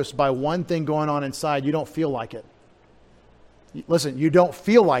buttressed by one thing going on inside. You don't feel like it. Listen, you don't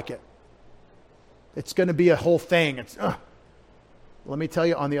feel like it. It's going to be a whole thing. Let me tell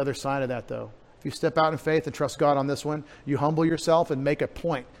you on the other side of that, though. If you step out in faith and trust God on this one, you humble yourself and make a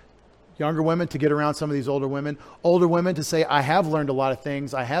point. Younger women to get around some of these older women to say, I have learned a lot of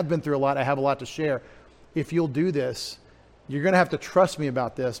things. I have been through a lot. I have a lot to share. If you'll do this, you're going to have to trust me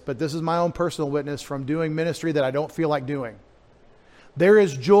about this, but this is my own personal witness from doing ministry that I don't feel like doing. There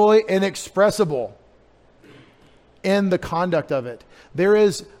is joy inexpressible in the conduct of it. There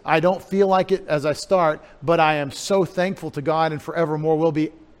is, I don't feel like it as I start, but I am so thankful to God and forevermore will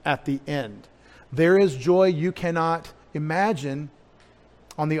be at the end. There is joy you cannot imagine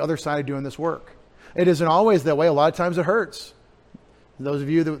on the other side of doing this work. It isn't always that way. A lot of times it hurts. Those of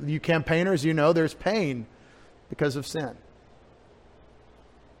you campaigners, you know there's pain because of sin.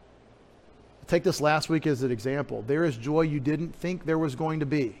 Take this last week as an example. There is joy you didn't think there was going to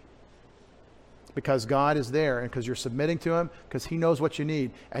be because God is there and because you're submitting to Him, because He knows what you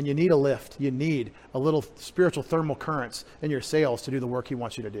need. And you need a lift. You need a little spiritual thermal currents in your sails to do the work He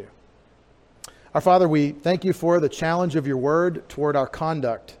wants you to do. Our Father, we thank You for the challenge of Your word toward our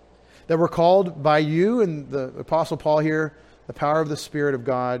conduct, that we're called by You and the Apostle Paul here, the power of the Spirit of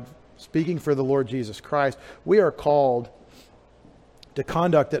God, speaking for the Lord Jesus Christ. We are called to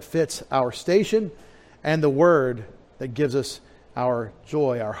conduct that fits our station and the word that gives us our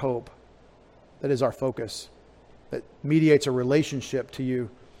joy, our hope, that is our focus, that mediates a relationship to You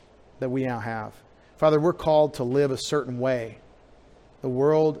that we now have. Father, we're called to live a certain way. The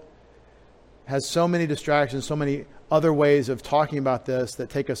world has so many distractions, so many other ways of talking about this that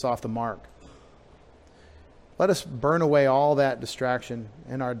take us off the mark. Let us burn away all that distraction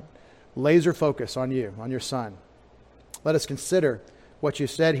and our laser focus on You, on Your Son. Let us consider what You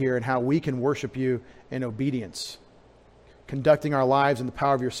said here and how we can worship You in obedience, conducting our lives in the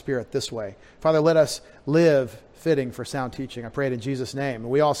power of Your Spirit this way. Father, let us live fitting for sound teaching. I pray it in Jesus' name. And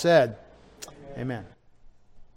we all said, Amen.